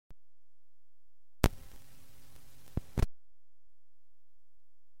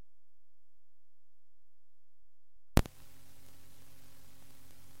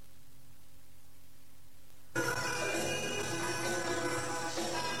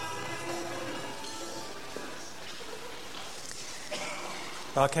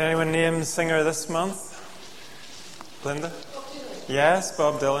Well, can anyone name the singer this month? Linda? Yes,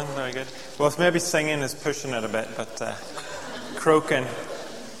 Bob Dylan. Very good. Well, maybe singing is pushing it a bit, but croaking.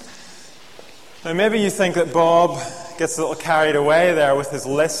 Now, maybe you think that Bob gets a little carried away there with his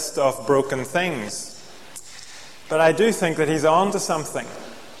list of broken things. But I do think that he's on to something.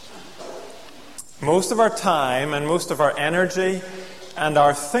 Most of our time and most of our energy and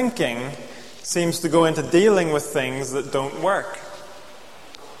our thinking seems to go into dealing with things that don't work.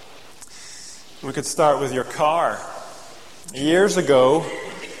 We could start with your car. Years ago,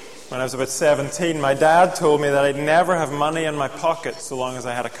 when I was about 17, my dad told me that I'd never have money in my pocket so long as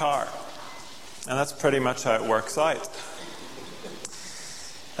I had a car. And that's pretty much how it works out.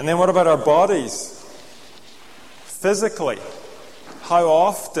 And then what about our bodies? Physically, how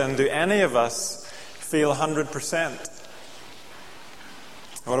often do any of us feel 100%?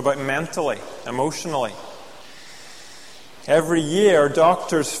 What about mentally, emotionally? Every year,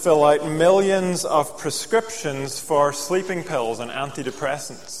 doctors fill out millions of prescriptions for sleeping pills and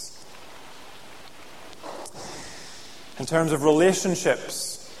antidepressants. In terms of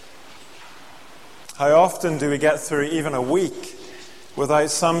relationships, how often do we get through even a week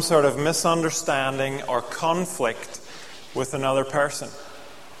without some sort of misunderstanding or conflict with another person?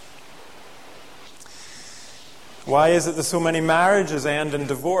 Why is it that so many marriages end in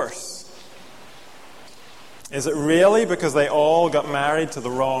divorce? Is it really because they all got married to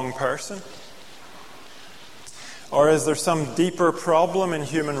the wrong person? Or is there some deeper problem in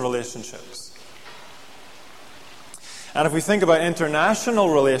human relationships? And if we think about international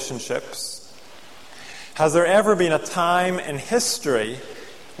relationships, has there ever been a time in history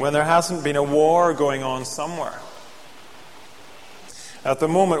when there hasn't been a war going on somewhere? At the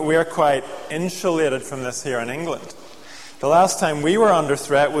moment, we are quite insulated from this here in England. The last time we were under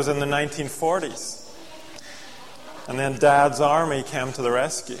threat was in the 1940s. And then Dad's army came to the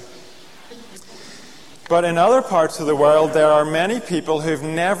rescue. But in other parts of the world, there are many people who've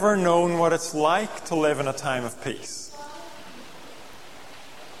never known what it's like to live in a time of peace.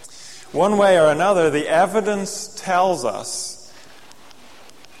 One way or another, the evidence tells us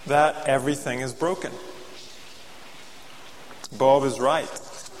that everything is broken. Bob is right.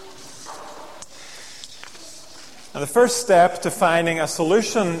 And the first step to finding a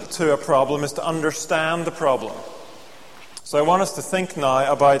solution to a problem is to understand the problem. So I want us to think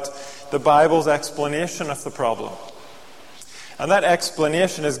now about the Bible's explanation of the problem. And that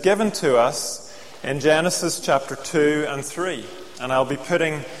explanation is given to us in Genesis chapter 2 and 3. And I'll be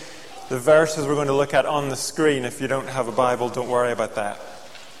putting the verses we're going to look at on the screen. If you don't have a Bible, don't worry about that.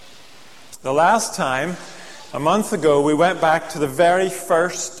 The last time, a month ago, we went back to the very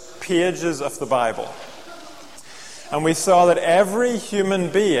first pages of the Bible. And we saw that every human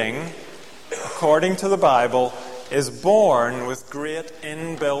being, according to the Bible, is born with great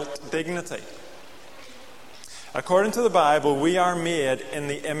inbuilt dignity. According to the Bible, we are made in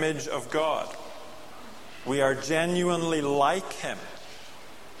the image of God. We are genuinely like Him.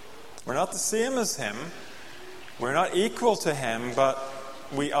 We're not the same as Him. We're not equal to Him, but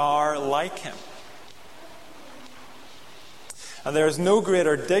we are like Him. And there is no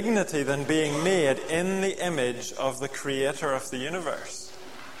greater dignity than being made in the image of the Creator of the universe.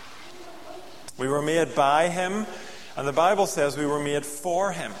 We were made by Him, and the Bible says we were made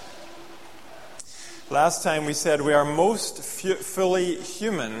for Him. Last time we said we are most fully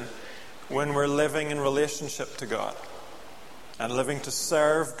human when we're living in relationship to God and living to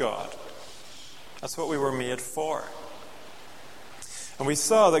serve God. That's what we were made for. And we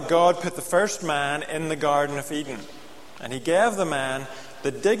saw that God put the first man in the Garden of Eden, and He gave the man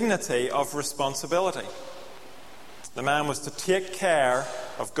the dignity of responsibility. The man was to take care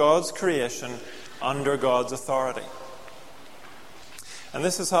of God's creation under God's authority. And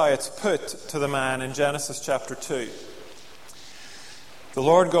this is how it's put to the man in Genesis chapter 2. The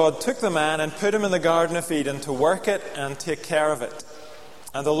Lord God took the man and put him in the Garden of Eden to work it and take care of it.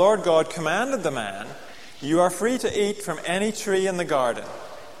 And the Lord God commanded the man, "You are free to eat from any tree in the garden,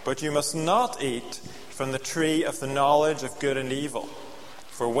 but you must not eat from the tree of the knowledge of good and evil.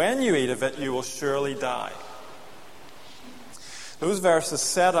 For when you eat of it, you will surely die." Those verses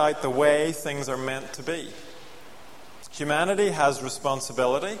set out the way things are meant to be. Humanity has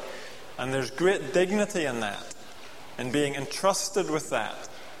responsibility, and there's great dignity in that, in being entrusted with that.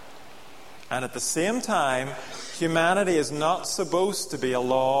 And at the same time, humanity is not supposed to be a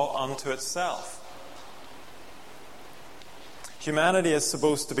law unto itself. Humanity is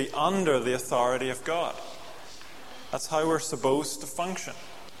supposed to be under the authority of God. That's how we're supposed to function.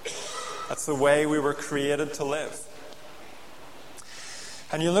 That's the way we were created to live.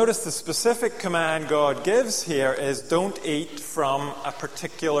 And you'll notice the specific command God gives here is don't eat from a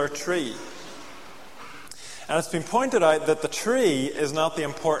particular tree. And it's been pointed out that the tree is not the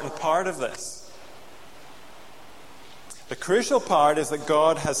important part of this. The crucial part is that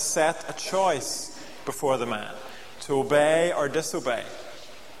God has set a choice before the man to obey or disobey.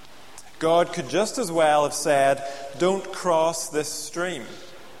 God could just as well have said, don't cross this stream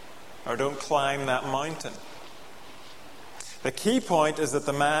or don't climb that mountain. The key point is that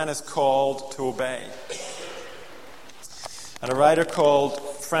the man is called to obey. And a writer called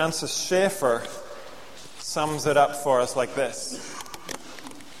Francis Schaeffer sums it up for us like this.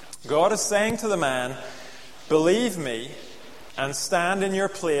 God is saying to the man, believe me and stand in your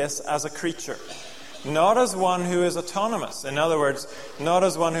place as a creature, not as one who is autonomous. In other words, not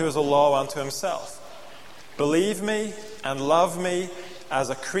as one who is a law unto himself. Believe me and love me as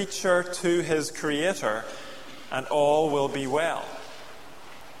a creature to his Creator, and all will be well.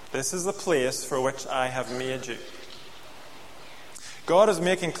 This is the place for which I have made you. God is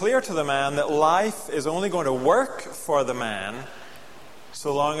making clear to the man that life is only going to work for the man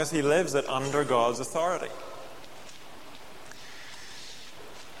so long as he lives it under God's authority.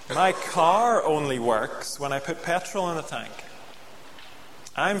 My car only works when I put petrol in the tank.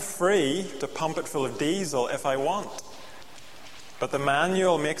 I'm free to pump it full of diesel if I want. But the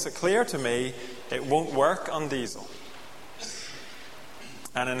manual makes it clear to me it won't work on diesel.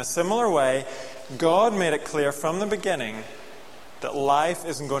 And in a similar way, God made it clear from the beginning that life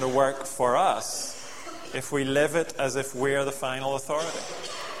isn't going to work for us if we live it as if we're the final authority.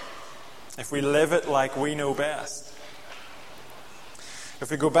 If we live it like we know best.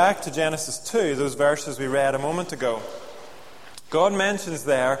 If we go back to Genesis 2, those verses we read a moment ago, God mentions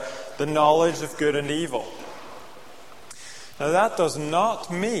there the knowledge of good and evil. Now that does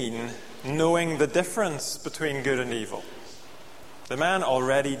not mean knowing the difference between good and evil. The man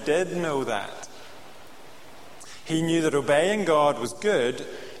already did know that. He knew that obeying God was good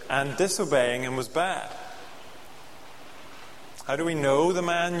and disobeying Him was bad. How do we know the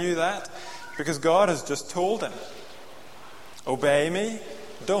man knew that? Because God has just told him, obey me,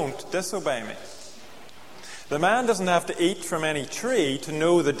 don't disobey me. The man doesn't have to eat from any tree to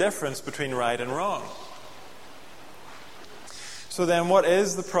know the difference between right and wrong. So then what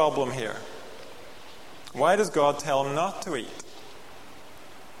is the problem here? Why does God tell him not to eat?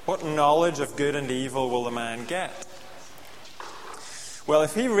 What knowledge of good and evil will the man get? Well,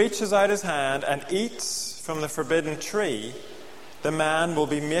 if he reaches out his hand and eats from the forbidden tree, the man will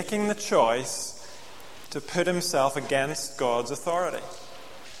be making the choice to put himself against God's authority.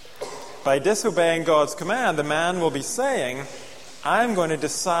 By disobeying God's command, the man will be saying, I'm going to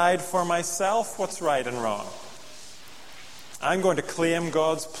decide for myself what's right and wrong. I'm going to claim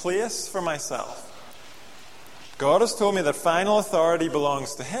God's place for myself. God has told me that final authority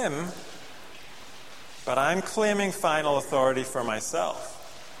belongs to Him, but I'm claiming final authority for myself.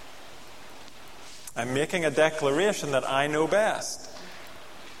 I'm making a declaration that I know best.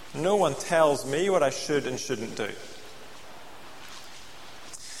 No one tells me what I should and shouldn't do.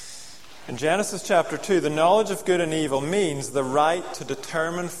 In Genesis chapter 2, the knowledge of good and evil means the right to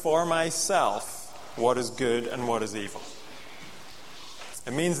determine for myself what is good and what is evil.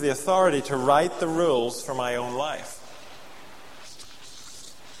 It means the authority to write the rules for my own life.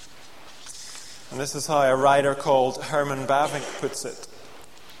 And this is how a writer called Herman Bavinck puts it.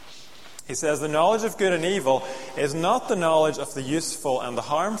 He says, the knowledge of good and evil is not the knowledge of the useful and the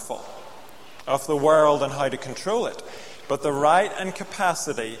harmful, of the world and how to control it, but the right and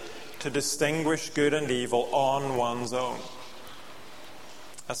capacity to distinguish good and evil on one's own.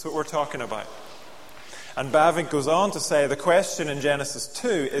 That's what we're talking about. And Bavinck goes on to say the question in Genesis 2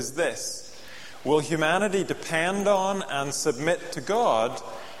 is this: will humanity depend on and submit to God,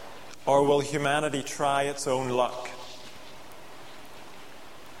 or will humanity try its own luck?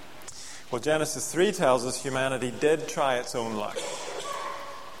 Well, Genesis 3 tells us humanity did try its own luck.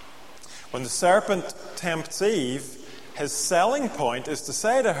 When the serpent tempts Eve, his selling point is to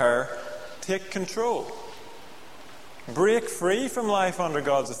say to her, take control. Break free from life under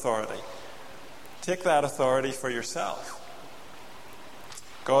God's authority. Take that authority for yourself.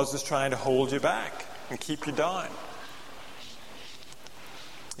 God's just trying to hold you back and keep you down.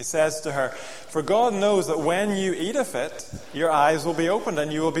 He says to her, for God knows that when you eat of it, your eyes will be opened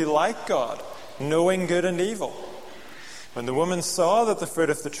and you will be like God, knowing good and evil. When the woman saw that the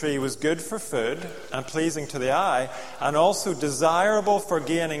fruit of the tree was good for food and pleasing to the eye, and also desirable for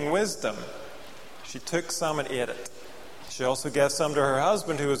gaining wisdom, she took some and ate it. She also gave some to her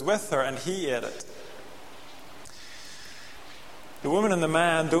husband who was with her, and he ate it. The woman and the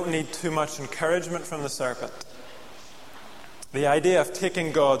man don't need too much encouragement from the serpent. The idea of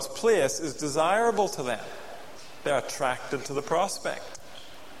taking God's place is desirable to them. They're attracted to the prospect.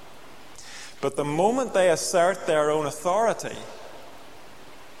 But the moment they assert their own authority,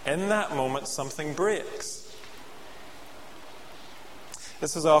 in that moment something breaks.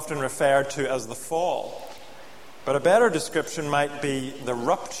 This is often referred to as the fall. But a better description might be the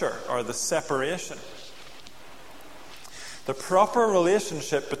rupture or the separation. The proper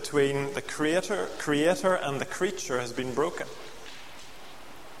relationship between the creator and the creature has been broken.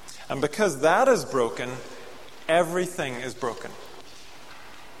 And because that is broken, everything is broken.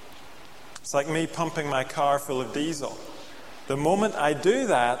 It's like me pumping my car full of diesel. The moment I do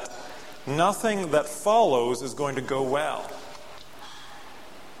that, nothing that follows is going to go well.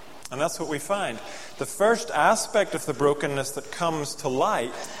 And that's what we find. The first aspect of the brokenness that comes to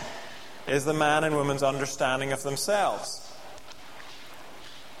light is the man and woman's understanding of themselves.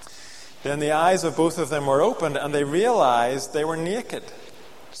 Then the eyes of both of them were opened, and they realized they were naked.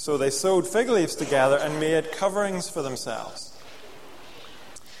 So they sewed fig leaves together and made coverings for themselves.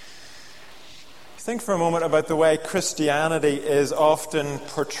 Think for a moment about the way Christianity is often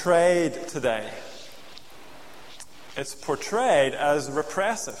portrayed today. It's portrayed as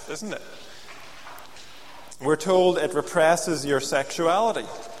repressive, isn't it? We're told it represses your sexuality.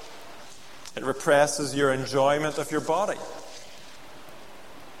 It represses your enjoyment of your body.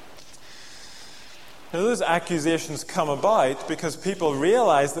 Now, those accusations come about because people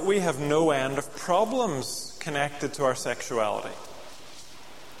realize that we have no end of problems connected to our sexuality.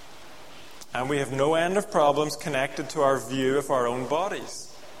 And we have no end of problems connected to our view of our own bodies.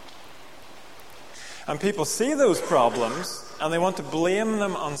 And people see those problems and they want to blame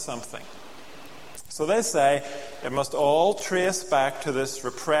them on something. So they say it must all trace back to this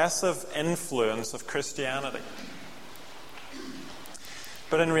repressive influence of Christianity.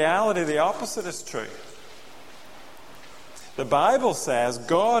 But in reality, the opposite is true. The Bible says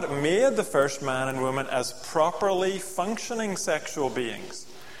God made the first man and woman as properly functioning sexual beings.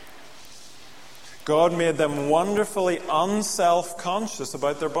 God made them wonderfully unself-conscious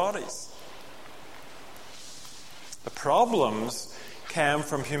about their bodies. The problems came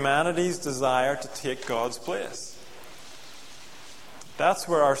from humanity's desire to take God's place. That's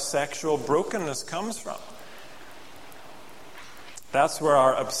where our sexual brokenness comes from. That's where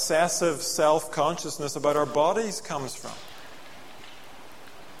our obsessive self-consciousness about our bodies comes from.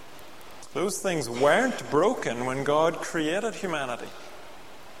 Those things weren't broken when God created humanity.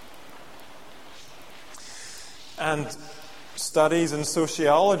 And studies in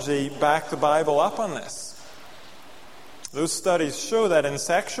sociology back the Bible up on this. Those studies show that in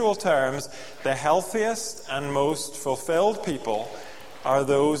sexual terms, the healthiest and most fulfilled people are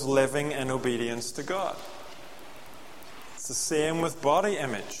those living in obedience to God. It's the same with body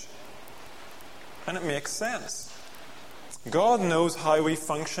image. And it makes sense. God knows how we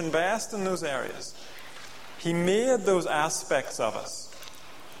function best in those areas. He made those aspects of us.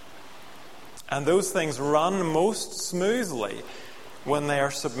 And those things run most smoothly when they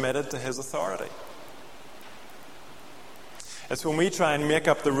are submitted to His authority. It's when we try and make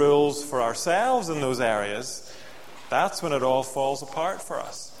up the rules for ourselves in those areas, that's when it all falls apart for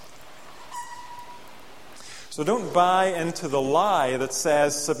us. So don't buy into the lie that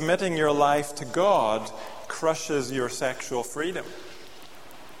says submitting your life to God crushes your sexual freedom.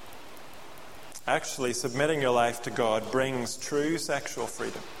 Actually, submitting your life to God brings true sexual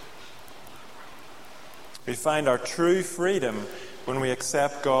freedom. We find our true freedom when we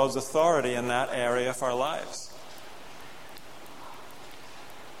accept God's authority in that area of our lives.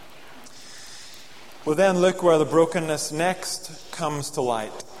 Well, then look where the brokenness next comes to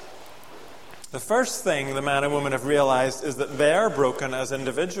light. The first thing the man and woman have realized is that they're broken as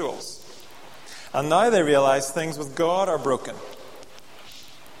individuals. And now they realize things with God are broken.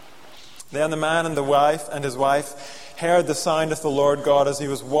 Then the man and his wife heard the sound of the Lord God as He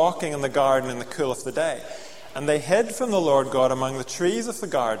was walking in the garden in the cool of the day. And they hid from the Lord God among the trees of the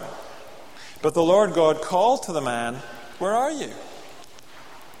garden. But the Lord God called to the man, "Where are you?"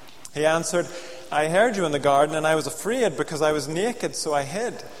 He answered, "I heard you in the garden, and I was afraid because I was naked, so I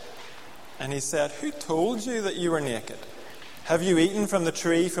hid." And He said, "Who told you that you were naked? Have you eaten from the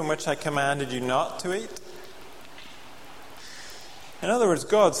tree from which I commanded you not to eat?" In other words,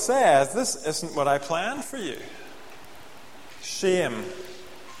 God says, this isn't what I planned for you. Shame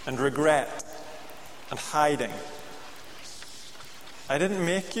and regret and hiding. I didn't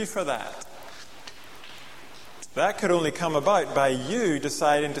make you for that. That could only come about by you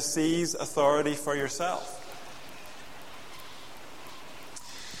deciding to seize authority for yourself.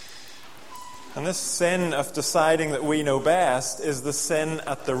 And this sin of deciding that we know best is the sin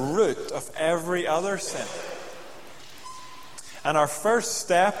at the root of every other sin. And our first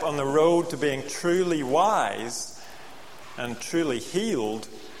step on the road to being truly wise and truly healed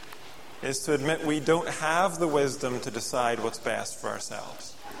is to admit we don't have the wisdom to decide what's best for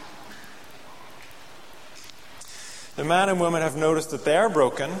ourselves. The man and woman have noticed that they're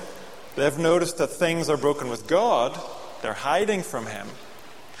broken. They've noticed that things are broken with God. They're hiding from Him.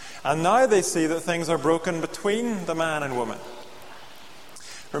 And now they see that things are broken between the man and woman.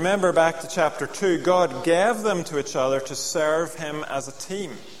 Remember back to chapter 2, God gave them to each other to serve Him as a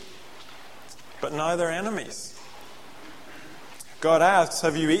team. But now they're enemies. God asks,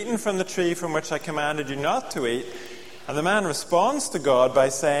 have you eaten from the tree from which I commanded you not to eat? And the man responds to God by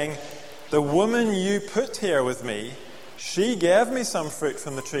saying, the woman you put here with me, she gave me some fruit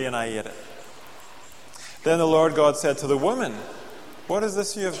from the tree and I ate it. Then the Lord God said to the woman, what is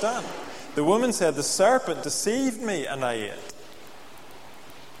this you have done? The woman said, the serpent deceived me and I ate.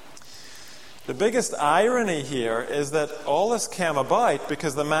 The biggest irony here is that all this came about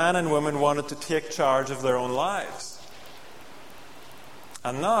because the man and woman wanted to take charge of their own lives.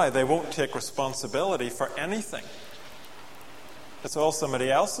 And now they won't take responsibility for anything. It's all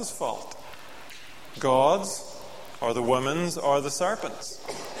somebody else's fault. God's, or the woman's, or the serpent's.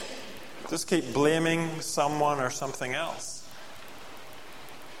 Just keep blaming someone or something else.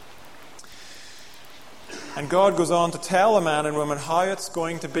 And God goes on to tell the man and woman how it's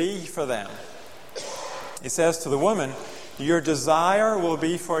going to be for them. He says to the woman, your desire will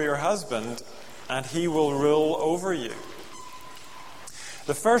be for your husband, and he will rule over you.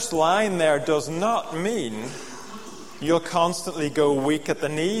 The first line there does not mean you'll constantly go weak at the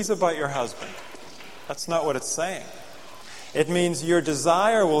knees about your husband. That's not what it's saying. It means your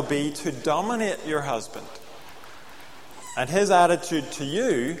desire will be to dominate your husband. And his attitude to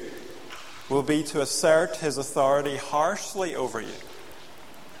you will be to assert his authority harshly over you.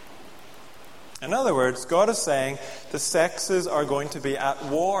 In other words, God is saying the sexes are going to be at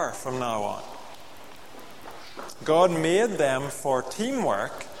war from now on. God made them for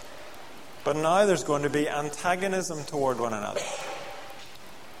teamwork, but now there's going to be antagonism toward one another.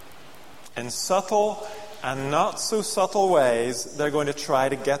 In subtle and not so subtle ways, they're going to try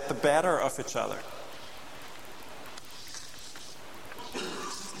to get the better of each other.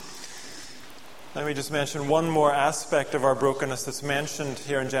 Let me just mention one more aspect of our brokenness that's mentioned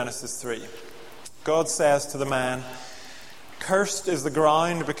here in Genesis 3. God says to the man, cursed is the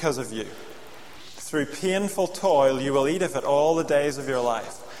ground because of you. Through painful toil you will eat of it all the days of your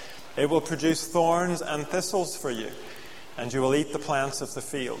life. It will produce thorns and thistles for you, and you will eat the plants of the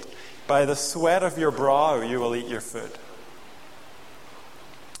field. By the sweat of your brow you will eat your food.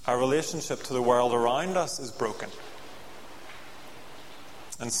 Our relationship to the world around us is broken.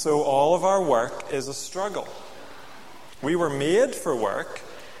 And so all of our work is a struggle. We were made for work,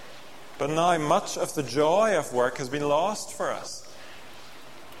 but now much of the joy of work has been lost for us.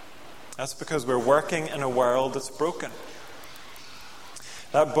 That's because we're working in a world that's broken.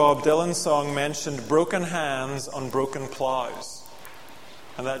 That Bob Dylan song mentioned broken hands on broken plows.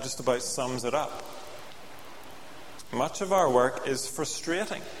 And that just about sums it up. Much of our work is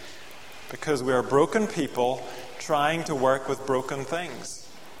frustrating because we are broken people trying to work with broken things.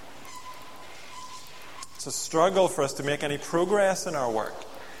 It's a struggle for us to make any progress in our work.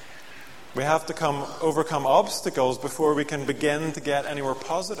 We have to overcome obstacles before we can begin to get anywhere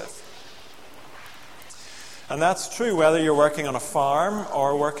positive. And that's true whether you're working on a farm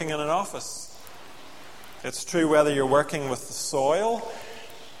or working in an office. It's true whether you're working with the soil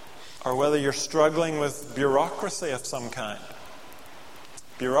or whether you're struggling with bureaucracy of some kind.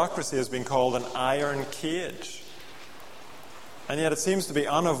 Bureaucracy has been called an iron cage. And yet it seems to be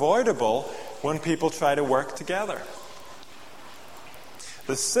unavoidable when people try to work together.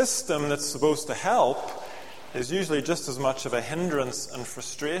 The system that's supposed to help is usually just as much of a hindrance and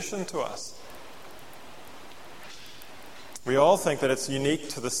frustration to us. We all think that it's unique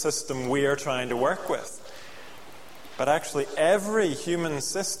to the system we are trying to work with. But actually, every human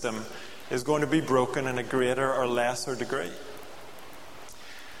system is going to be broken in a greater or lesser degree.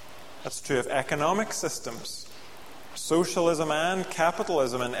 That's true of economic systems, socialism and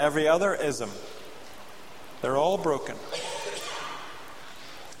capitalism and every other ism. They're all broken.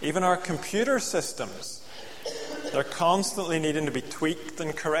 Even our computer systems, they're constantly needing to be tweaked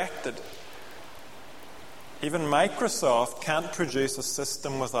and corrected. Even Microsoft can't produce a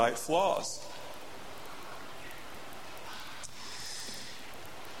system without flaws.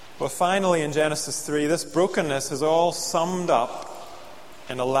 Well, finally, in Genesis 3, this brokenness is all summed up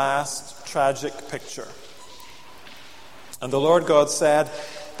in a last tragic picture. And the Lord God said,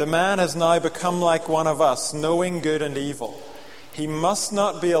 "The man has now become like one of us, knowing good and evil. he must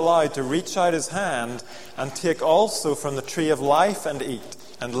not be allowed to reach out his hand and take also from the tree of life and eat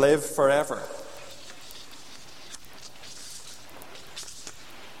and live forever.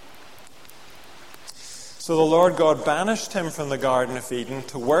 So the Lord God banished him from the Garden of Eden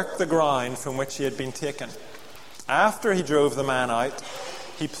to work the ground from which he had been taken. After he drove the man out,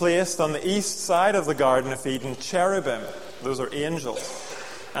 he placed on the east side of the Garden of Eden cherubim, those are angels,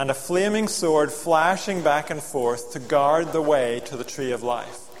 and a flaming sword flashing back and forth to guard the way to the tree of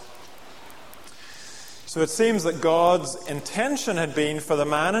life. So it seems that God's intention had been for the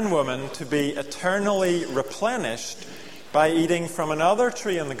man and woman to be eternally replenished by eating from another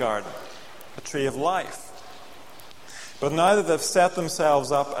tree in the garden, a tree of life. But now that they've set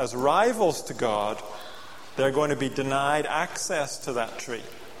themselves up as rivals to God, they're going to be denied access to that tree.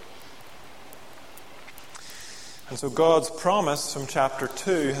 And so God's promise from chapter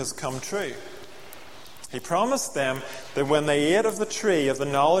 2 has come true. He promised them that when they ate of the tree of the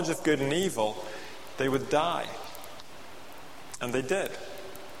knowledge of good and evil, they would die. And they did.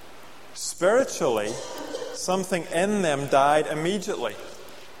 Spiritually, something in them died immediately.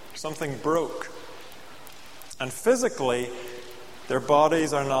 Something broke. And physically, their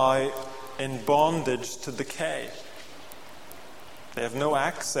bodies are now in bondage to decay. They have no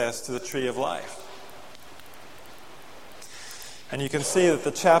access to the tree of life. And you can see that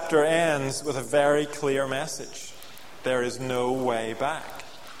the chapter ends with a very clear message. There is no way back.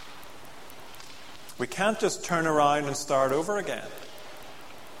 We can't just turn around and start over again.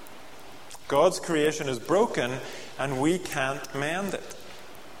 God's creation is broken and we can't mend it.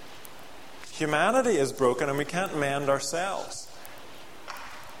 Humanity is broken and we can't mend ourselves.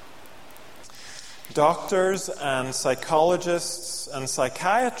 Doctors and psychologists and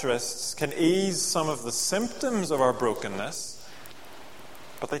psychiatrists can ease some of the symptoms of our brokenness,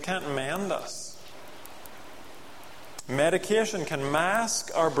 but they can't mend us. Medication can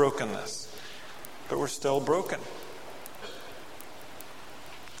mask our brokenness, but we're still broken.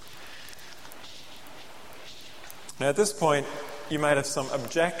 Now at this point, you might have some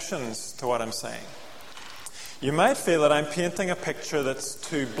objections to what I'm saying. You might feel that I'm painting a picture that's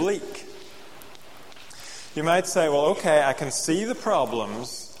too bleak. You might say, well, okay, I can see the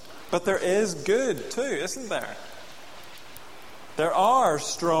problems, but there is good too, isn't there? There are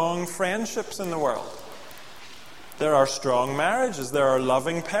strong friendships in the world. There are strong marriages. There are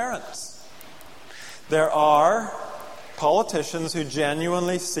loving parents. There are politicians who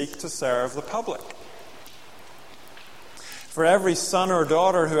genuinely seek to serve the public. For every son or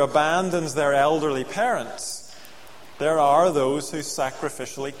daughter who abandons their elderly parents, there are those who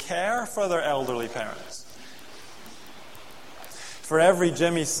sacrificially care for their elderly parents. For every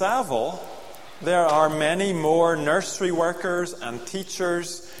Jimmy Savile, there are many more nursery workers and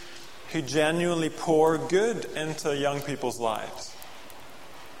teachers who genuinely pour good into young people's lives.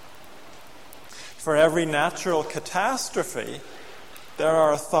 For every natural catastrophe, there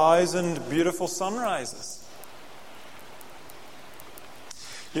are 1,000 beautiful sunrises.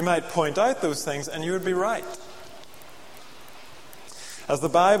 You might point out those things and you would be right. As the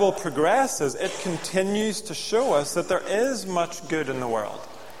Bible progresses, it continues to show us that there is much good in the world,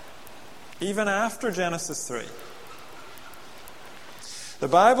 even after Genesis 3. The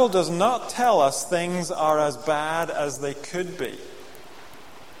Bible does not tell us things are as bad as they could be.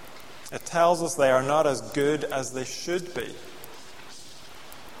 It tells us they are not as good as they should be.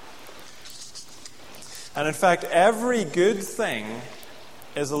 And in fact, every good thing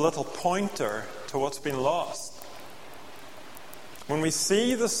is a little pointer to what's been lost. When we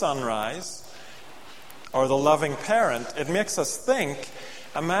see the sunrise or the loving parent, it makes us think,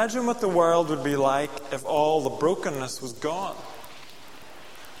 imagine what the world would be like if all the brokenness was gone.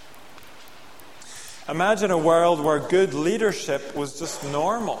 Imagine a world where good leadership was just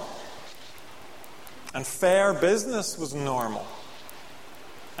normal, and fair business was normal,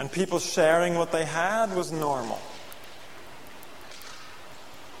 and people sharing what they had was normal.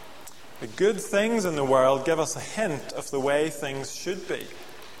 The good things in the world give us a hint of the way things should be.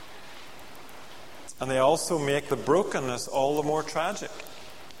 And they also make the brokenness all the more tragic.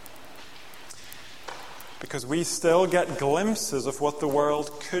 Because we still get glimpses of what the world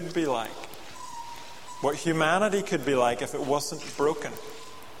could be like. What humanity could be like if it wasn't broken.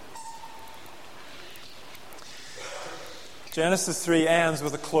 Genesis 3 ends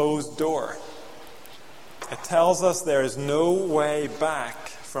with a closed door. It tells us there is no way back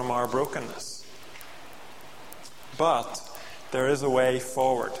from our brokenness. But there is a way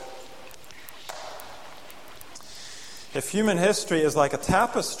forward. If human history is like a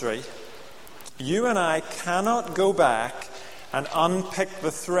tapestry, you and I cannot go back and unpick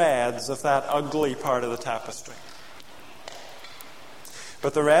the threads of that ugly part of the tapestry.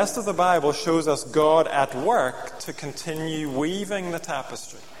 But the rest of the Bible shows us God at work to continue weaving the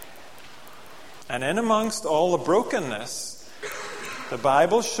tapestry. And in amongst all the brokenness, the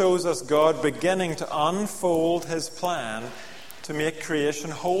Bible shows us God beginning to unfold his plan to make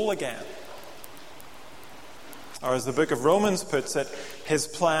creation whole again. Or as the book of Romans puts it, his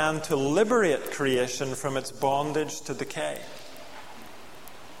plan to liberate creation from its bondage to decay.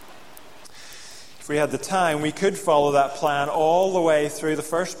 If we had the time, we could follow that plan all the way through the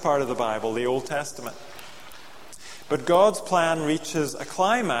first part of the Bible, the Old Testament. But God's plan reaches a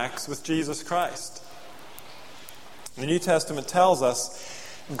climax with Jesus Christ. The New Testament tells us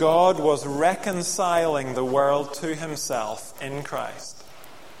God was reconciling the world to himself in Christ.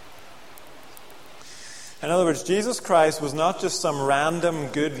 In other words, Jesus Christ was not just some random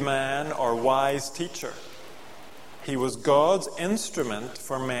good man or wise teacher. He was God's instrument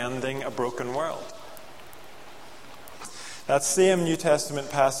for mending a broken world. That same New Testament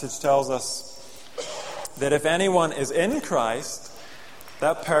passage tells us that if anyone is in Christ,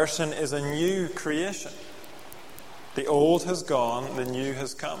 that person is a new creation. The old has gone, the new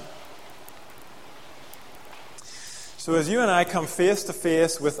has come. So as you and I come face to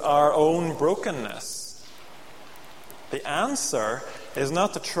face with our own brokenness, the answer is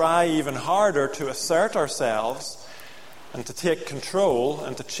not to try even harder to assert ourselves and to take control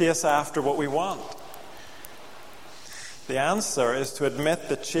and to chase after what we want. The answer is to admit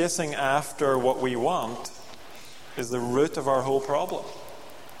that chasing after what we want is the root of our whole problem.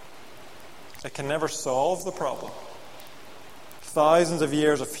 It can never solve the problem. Thousands of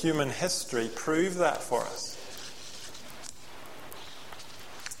years of human history prove that for us.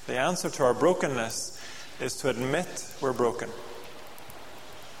 The answer to our brokenness is to admit we're broken.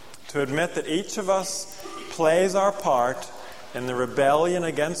 To admit that each of us plays our part in the rebellion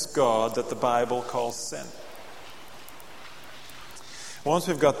against God that the Bible calls sin. Once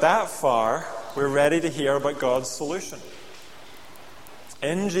we've got that far, we're ready to hear about God's solution.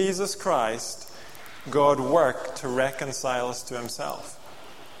 In Jesus Christ, God worked to reconcile us to himself.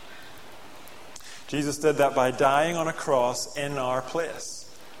 Jesus did that by dying on a cross in our place.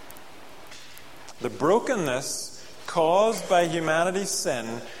 The brokenness caused by humanity's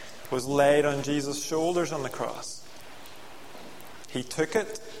sin was laid on Jesus' shoulders on the cross. He took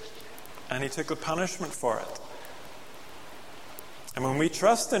it, and he took the punishment for it. And when we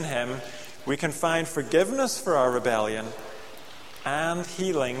trust in him, we can find forgiveness for our rebellion and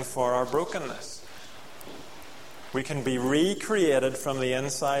healing for our brokenness. We can be recreated from the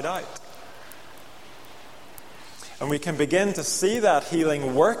inside out. And we can begin to see that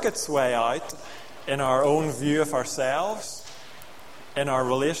healing work its way out in our own view of ourselves, in our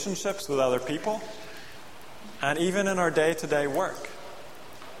relationships with other people, and even in our day-to-day work.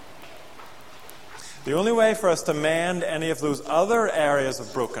 The only way for us to mend any of those other areas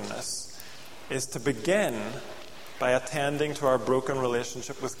of brokenness is to begin by attending to our broken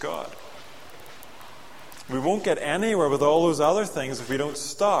relationship with God. We won't get anywhere with all those other things if we don't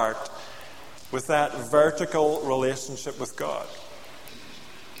start with that vertical relationship with God.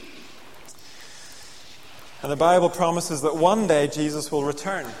 And the Bible promises that one day Jesus will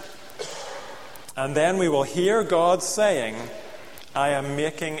return. And then we will hear God saying, "I am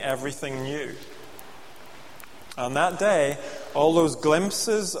making everything new." On that day, all those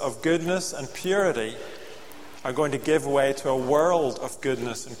glimpses of goodness and purity are going to give way to a world of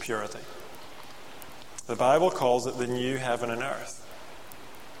goodness and purity. The Bible calls it the new heaven and earth.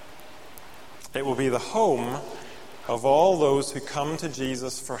 It will be the home of all those who come to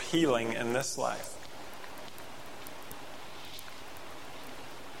Jesus for healing in this life.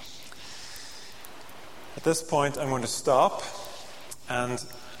 At this point, I'm going to stop, and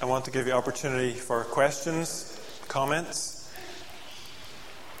I want to give you opportunity for questions, comments.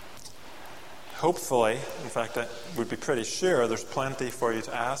 Hopefully, in fact, I would be pretty sure there's plenty for you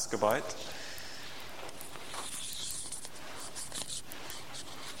to ask about.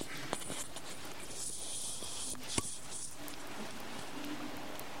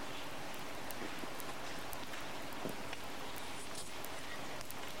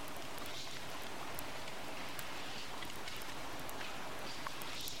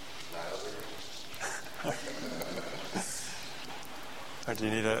 Or do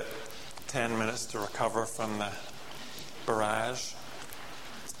you need 10 minutes to recover from the barrage?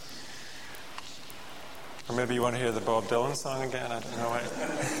 Or maybe you want to hear the Bob Dylan song again? I don't know.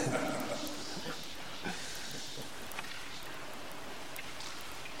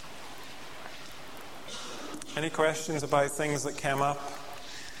 Any questions about things that came up?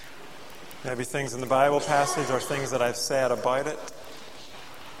 Maybe things in the Bible passage or things that I've said about it?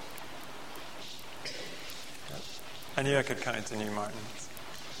 I knew I could count on you, Martin.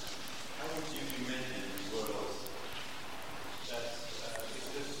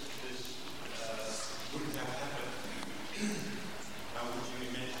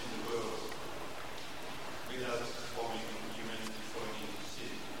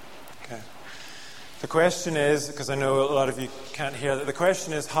 question is, because I know a lot of you can't hear that, the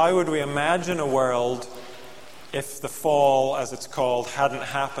question is, how would we imagine a world if the fall, as it's called, hadn't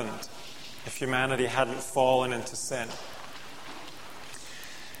happened? If humanity hadn't fallen into sin?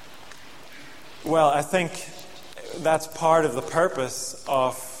 Well, I think that's part of the purpose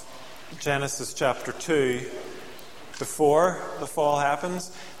of Genesis chapter 2. Before the fall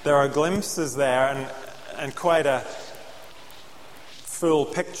happens, there are glimpses there and quite a full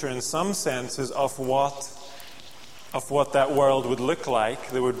picture in some senses of what that world would look like.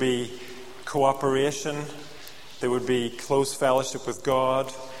 There would be cooperation, there would be close fellowship with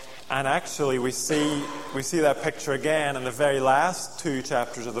God, and actually we see that picture again in the very last two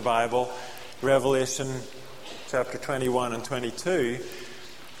chapters of the Bible, Revelation chapter 21 and 22.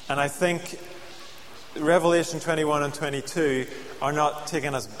 And I think Revelation 21 and 22 are not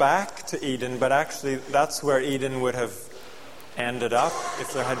taking us back to Eden, but actually that's where Eden would have ended up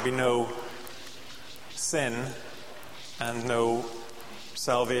if there had been no sin and no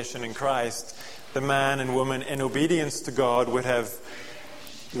salvation in Christ. The man and woman in obedience to God would have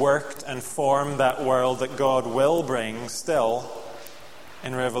worked and formed that world that God will bring still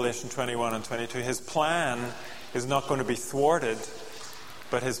in Revelation 21 and 22. His plan is not going to be thwarted,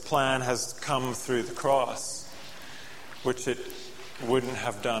 but his plan has come through the cross, which it wouldn't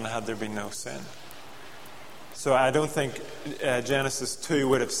have done had there been no sin. So I don't think Genesis 2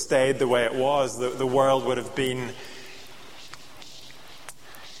 would have stayed the way it was. The world would have been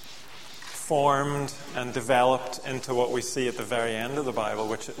formed and developed into what we see at the very end of the Bible,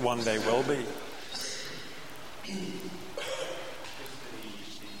 which it one day will be.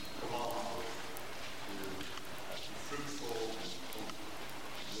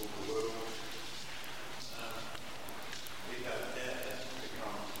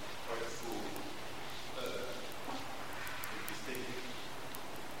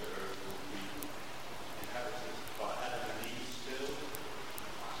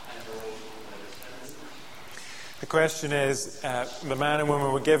 The question is, the man and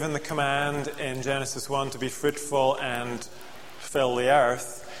woman were given the command in Genesis 1 to be fruitful and fill the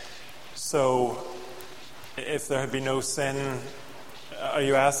earth. So, if there had been no sin, are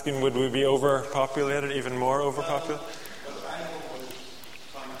you asking, would we be overpopulated, even more overpopulated?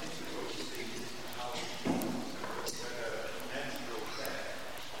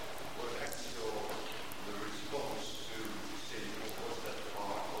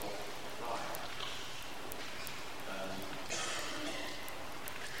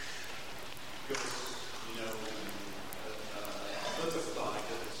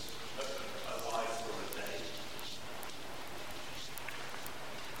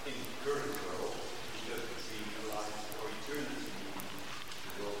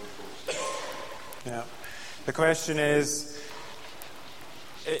 Yeah. The question is,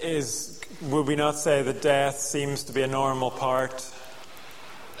 would we not say that death seems to be a normal part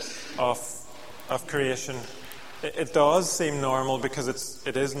of creation? It does seem normal because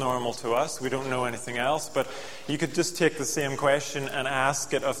it is normal to us. We don't know anything else. But you could just take the same question and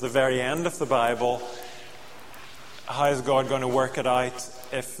ask it of the very end of the Bible. How is God going to work it out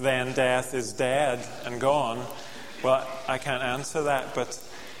if then death is dead and gone? Well, I can't answer that, but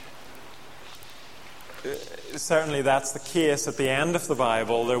certainly that's the case at the end of the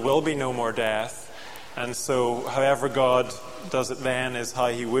Bible. There will be no more death. And so however God does it then is how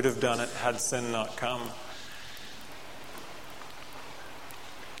he would have done it had sin not come.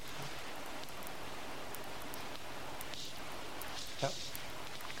 Yep.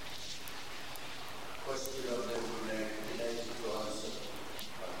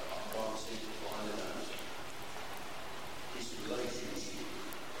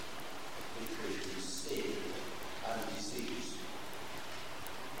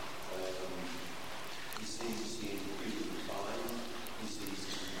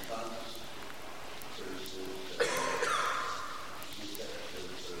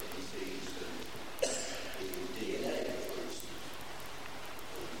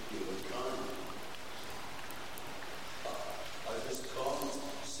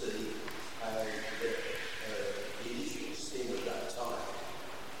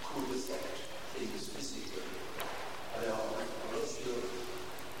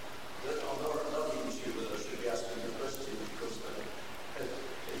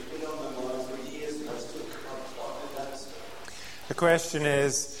 The question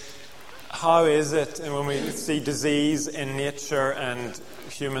is, how is it, and when we see disease in nature and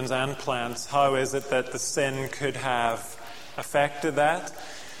humans and plants, how is it that the sin could have affected that?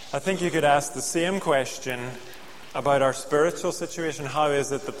 I think you could ask the same question about our spiritual situation. How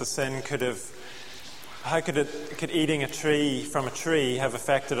is it that the sin could eating a tree from a tree have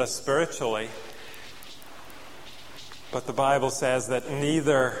affected us spiritually? But the Bible says that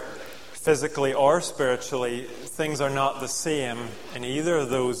neither physically or spiritually, things are not the same in either of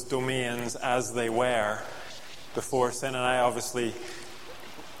those domains as they were before sin. And I obviously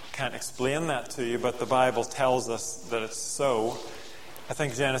can't explain that to you, but the Bible tells us that it's so. I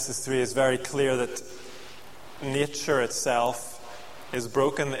think Genesis 3 is very clear that nature itself is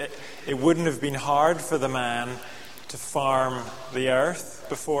broken. It wouldn't have been hard for the man to farm the earth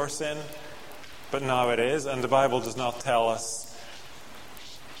before sin, but now it is. And the Bible does not tell us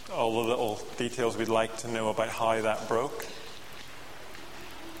all the little details we'd like to know about how that broke.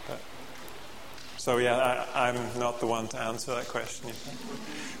 So yeah, I'm not the one to answer that question, you think.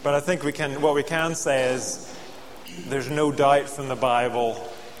 But I think what we can say is there's no doubt from the Bible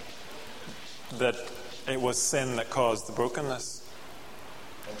that it was sin that caused the brokenness.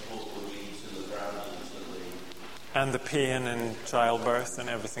 And the pain in childbirth and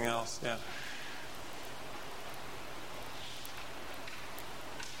everything else, yeah.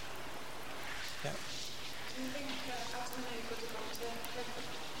 Yeah. Do you think Adam and Eve would have gone to heaven?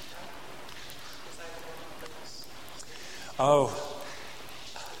 Oh.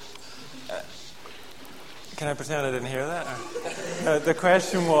 Can I pretend I didn't hear that? The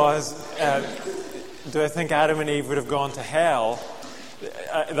question was, do I think Adam and Eve would have gone to hell?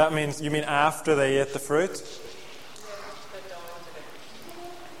 That means, you mean after they ate the fruit?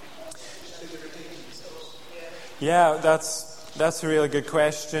 Yeah, that's a really good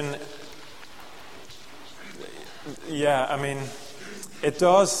question. Yeah, I mean, it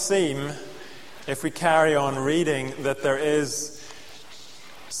does seem, if we carry on reading, that there is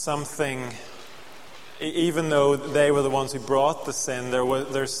something, even though they were the ones who brought the sin,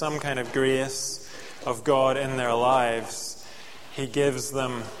 there's some kind of grace of God in their lives. He gives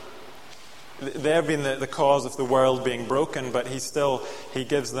them, they have been the cause of the world being broken, but he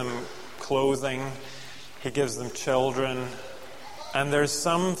gives them clothing, he gives them children, and there's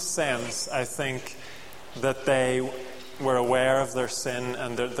some sense, I think, that they were aware of their sin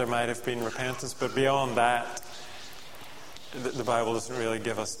and there might have been repentance, but beyond that, the Bible doesn't really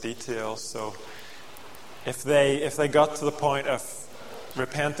give us details. So if they got to the point of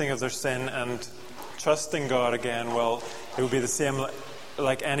repenting of their sin and trusting God again, well, it would be the same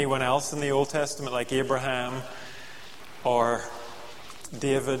like anyone else in the Old Testament, like Abraham or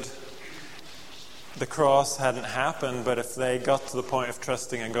David. The cross hadn't happened, but if they got to the point of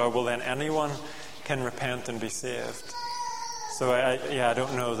trusting in God, well, then anyone can repent and be saved. So I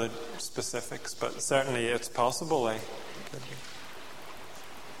don't know the specifics, but certainly it's possible. Could be.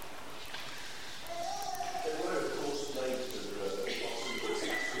 There were, of course, later possible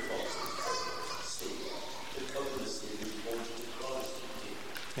sacrifices to cover the sin who wanted to Christ.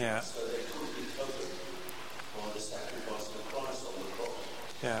 Yeah. So they could be covered by the sacrifice of Christ on the cross.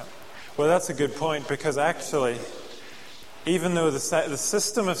 Yeah. Well, that's a good point, because actually, even though the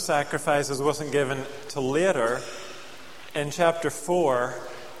system of sacrifices wasn't given till later, in chapter 4,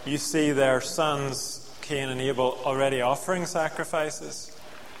 you see their sons, Cain and Abel, already offering sacrifices.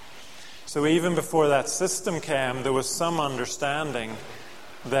 So even before that system came, there was some understanding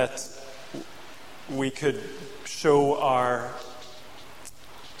that we could show our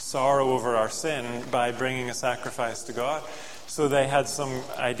sorrow over our sin by bringing a sacrifice to God. So they had some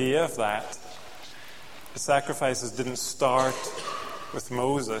idea of that. The sacrifices didn't start with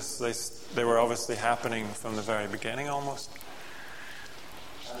Moses. They were obviously happening from the very beginning almost.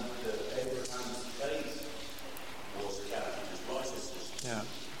 And Abraham's faith was counted as righteousness. Yeah.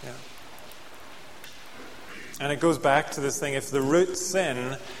 And it goes back to this thing, if the root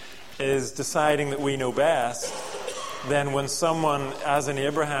sin is deciding that we know best, then when someone, as in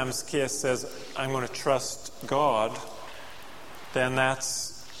Abraham's case, says, I'm going to trust God, then that's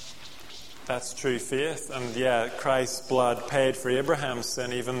true faith. And yeah, Christ's blood paid for Abraham's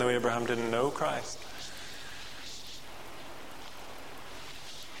sin, even though Abraham didn't know Christ.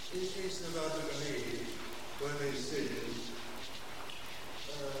 In the case of Adam and Eve, when they sinned,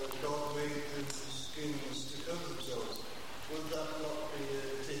 God made them skins to cover themselves. Would that not be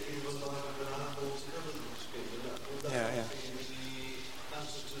taking the life of an animal to cover them skin? Would that not be the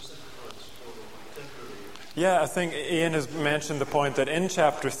answer to sacrifice for them temporarily? Yeah, I think Ian has mentioned the point that in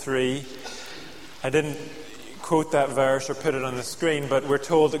chapter 3, I didn't quote that verse or put it on the screen, but we're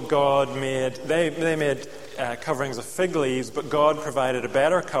told that God made coverings of fig leaves, but God provided a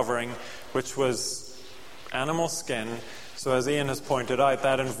better covering, which was animal skin. So as Ian has pointed out,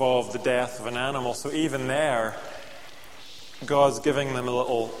 that involved the death of an animal. So even there, God's giving them a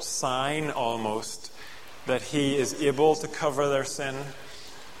little sign almost that He is able to cover their sin,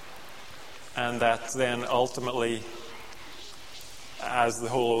 and that then ultimately as the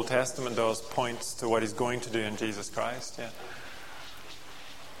whole Old Testament does, points to what he's going to do in Jesus Christ. Yeah.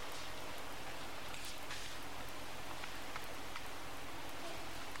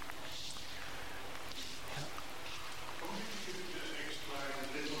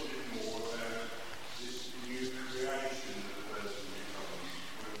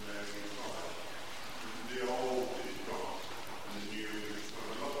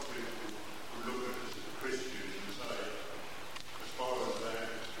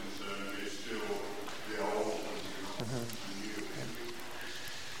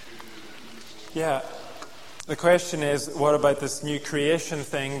 Yeah. The question is, what about this new creation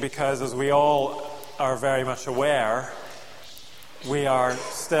thing? Because as we all are very much aware, we are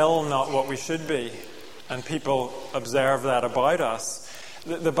still not what we should be. And people observe that about us.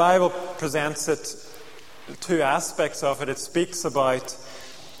 The Bible presents it, two aspects of it. It speaks about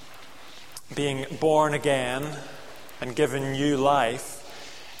being born again and given new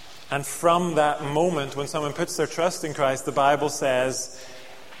life. And from that moment, when someone puts their trust in Christ, the Bible says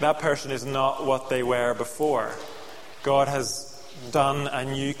that person is not what they were before. God has done a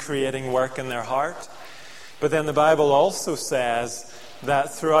new creating work in their heart. But then the Bible also says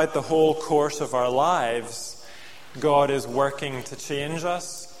that throughout the whole course of our lives, God is working to change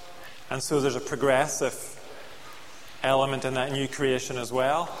us. And so there's a progressive element in that new creation as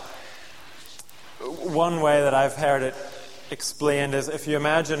well. One way that I've heard it explained is, if you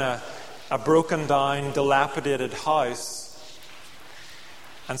imagine a broken down, dilapidated house,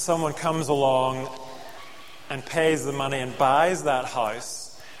 and someone comes along and pays the money and buys that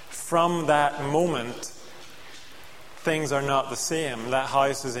house, from that moment, things are not the same. That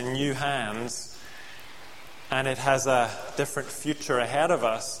house is in new hands, and it has a different future ahead of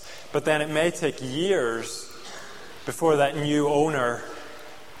us. But then it may take years before that new owner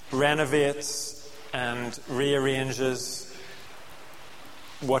renovates and rearranges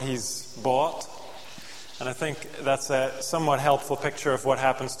what he's bought. And I think that's a somewhat helpful picture of what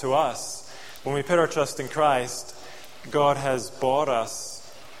happens to us. When we put our trust in Christ, God has bought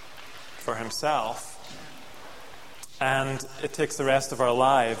us for himself. And it takes the rest of our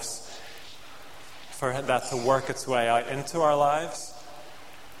lives for that to work its way out into our lives.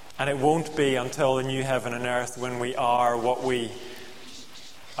 And it won't be until the new heaven and earth when we are what we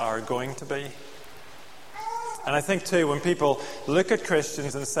are going to be. And I think too, when people look at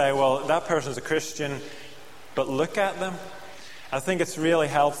Christians and say, well, that person's a Christian, but look at them, I think it's really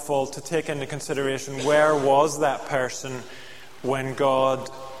helpful to take into consideration, where was that person when God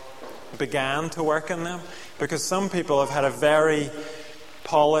began to work in them? Because some people have had a very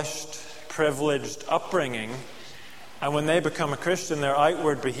polished, privileged upbringing, and when they become a Christian, their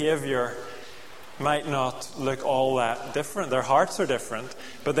outward behaviour might not look all that different. Their hearts are different.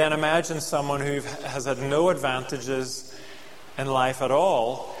 But then imagine someone who has had no advantages in life at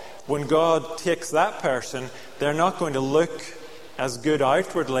all. When God takes that person, they're not going to look as good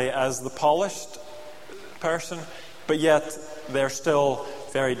outwardly as the polished person, but yet they're still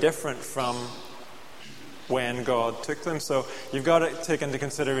very different from when God took them. So you've got to take into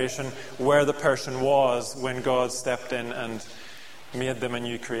consideration where the person was when God stepped in and made them a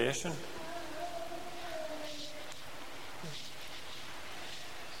new creation.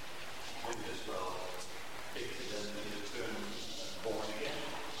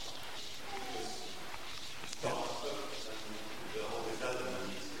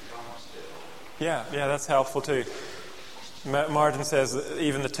 Yeah, that's helpful too. Martin says that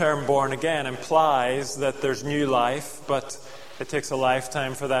even the term born again implies that there's new life, but it takes a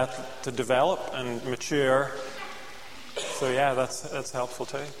lifetime for that to develop and mature. So yeah, that's helpful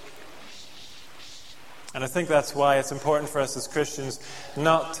too. And I think that's why it's important for us as Christians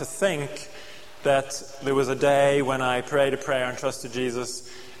not to think that there was a day when I prayed a prayer and trusted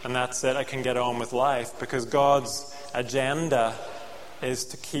Jesus and that's it, I can get on with life, because God's agenda is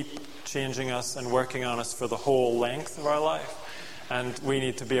to keep changing us and working on us for the whole length of our life. And we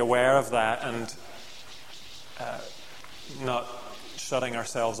need to be aware of that and not shutting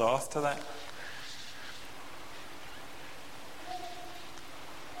ourselves off to that.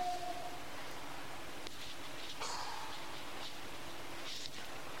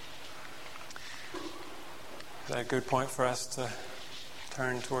 Is that a good point for us to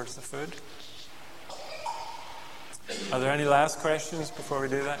turn towards the food? Are there any last questions before we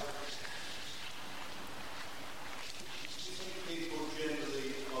do that? People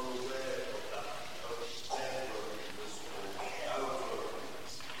generally are aware of that, of their brokenness or our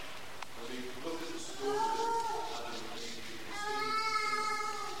brokenness. When we look at the story of Adam and Eve, you can see things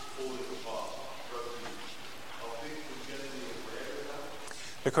falling apart, broken. Are people generally aware of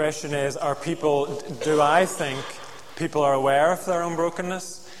that? The question is, are people, do I think people are aware of their own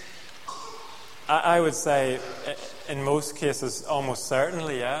brokenness? I would say, in most cases, almost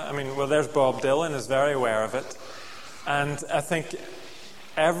certainly, yeah. I mean, well, there's Bob Dylan is very aware of it. And I think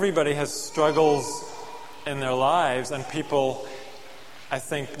everybody has struggles in their lives, and people, I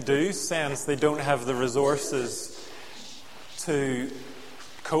think, do sense they don't have the resources to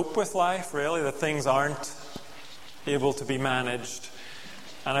cope with life, really, that things aren't able to be managed.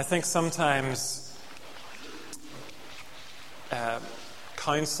 And I think sometimes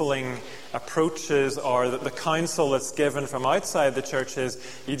counselling approaches, or that the counsel that's given from outside the church is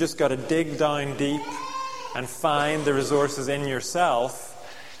you just got to dig down deep and find the resources in yourself.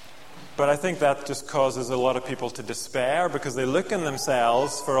 But I think that just causes a lot of people to despair, because they look in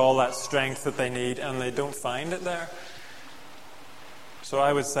themselves for all that strength that they need and they don't find it there. So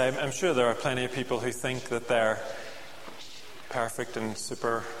I would say, I'm sure there are plenty of people who think that they're perfect and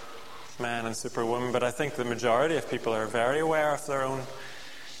superman and superwoman, but I think the majority of people are very aware of their own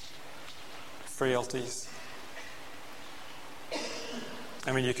frailties.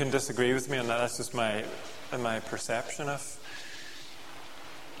 I mean, you can disagree with me on that. That's just my perception of.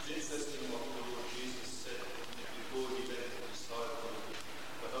 It's interesting what the Lord Jesus said before he left the disciples.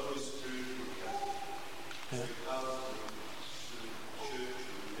 The Holy Spirit would come to empower them to the church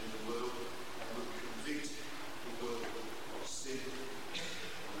and in the world, and would convict the world of sin, and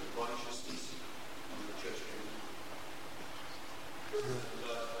of righteousness, and of judgment. And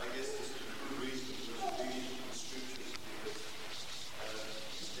I guess there's a good reason for us reading the scriptures, because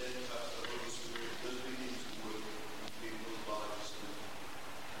then perhaps the Holy Spirit does begin to work in people's lives and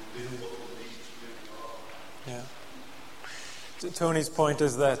reveal what the needs really are. Yeah. Tony's point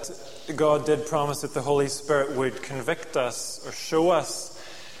is that God did promise that the Holy Spirit would convict us or show us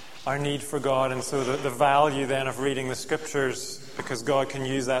our need for God, and so the value then of reading the scriptures, because God can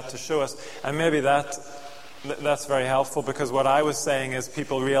use that to show us. And maybe that's very helpful, because what I was saying is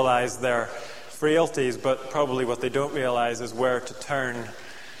people realize their frailties, but probably what they don't realize is where to turn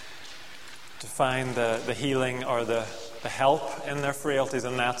to find the healing or the help in their frailties,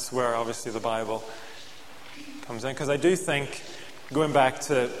 and that's where obviously the Bible comes in. Because I do think, going back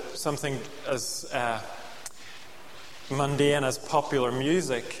to something as mundane as popular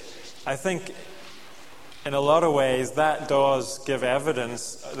music, I think in a lot of ways that does give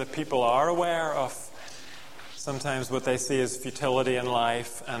evidence that people are aware of sometimes what they see as futility in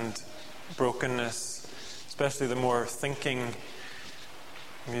life and brokenness, especially the more thinking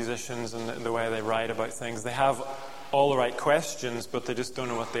musicians and the way they write about things. They have all the right questions, but they just don't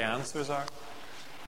know what the answers are.